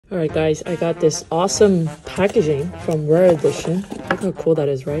Alright guys, I got this awesome packaging from Rare Edition. Look how cool that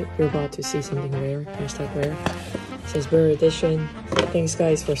is, right? You're about to see something rare. Hashtag rare. It says Rare Edition. Thanks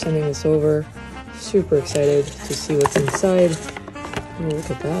guys for sending this over. Super excited to see what's inside. Oh, look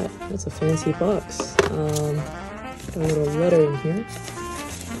at that. That's a fancy box. Got a little letter in here.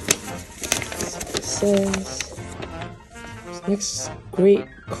 It says, next great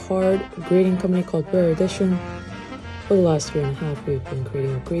card grading company called Rare Edition. For the last 3.5 years, we've been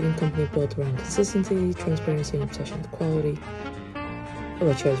creating a grading company built around consistency, transparency, and obsession with quality. I'll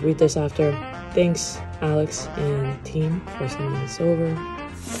let you guys read this after. Thanks, Alex and team, for sending this over.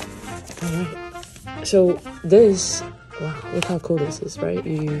 Alright. So this, wow, look how cool this is, right?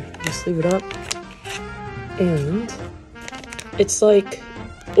 You just leave it up, and it's like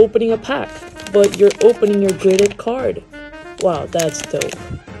opening a pack, but you're opening your graded card. Wow, that's dope,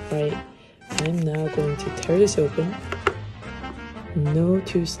 right? I'm now going to tear this open. No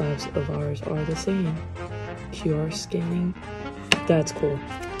two slabs of ours are the same. QR scanning. That's cool.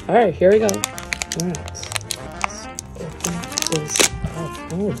 Alright, here we go. Alright. Let's open this up.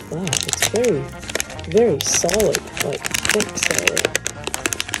 Oh wow, it's very, very solid. Like, thick solid.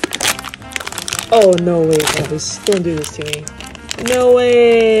 Oh no way, guys. Don't do this to me. No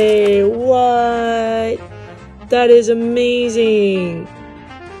way! What? That is amazing!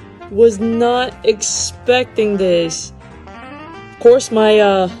 Was not expecting this. Of course, my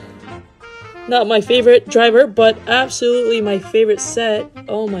not my favorite driver, but absolutely my favorite set.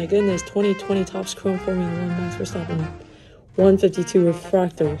 Oh my goodness, 2020 Topps Chrome Formula 1 Max Verstappen 152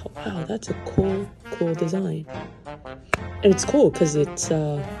 refractor. Wow, that's a cool design. And it's cool because it's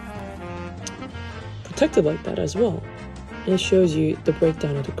protected like that as well. And it shows you the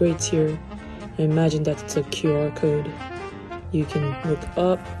breakdown of the grades here. I imagine that it's a QR code you can look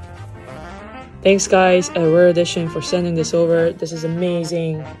up. Thanks guys at Rare Edition for sending this over. This is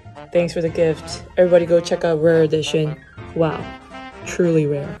amazing. Thanks for the gift. Everybody go check out Rare Edition. Wow, truly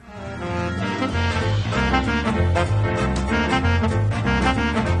rare.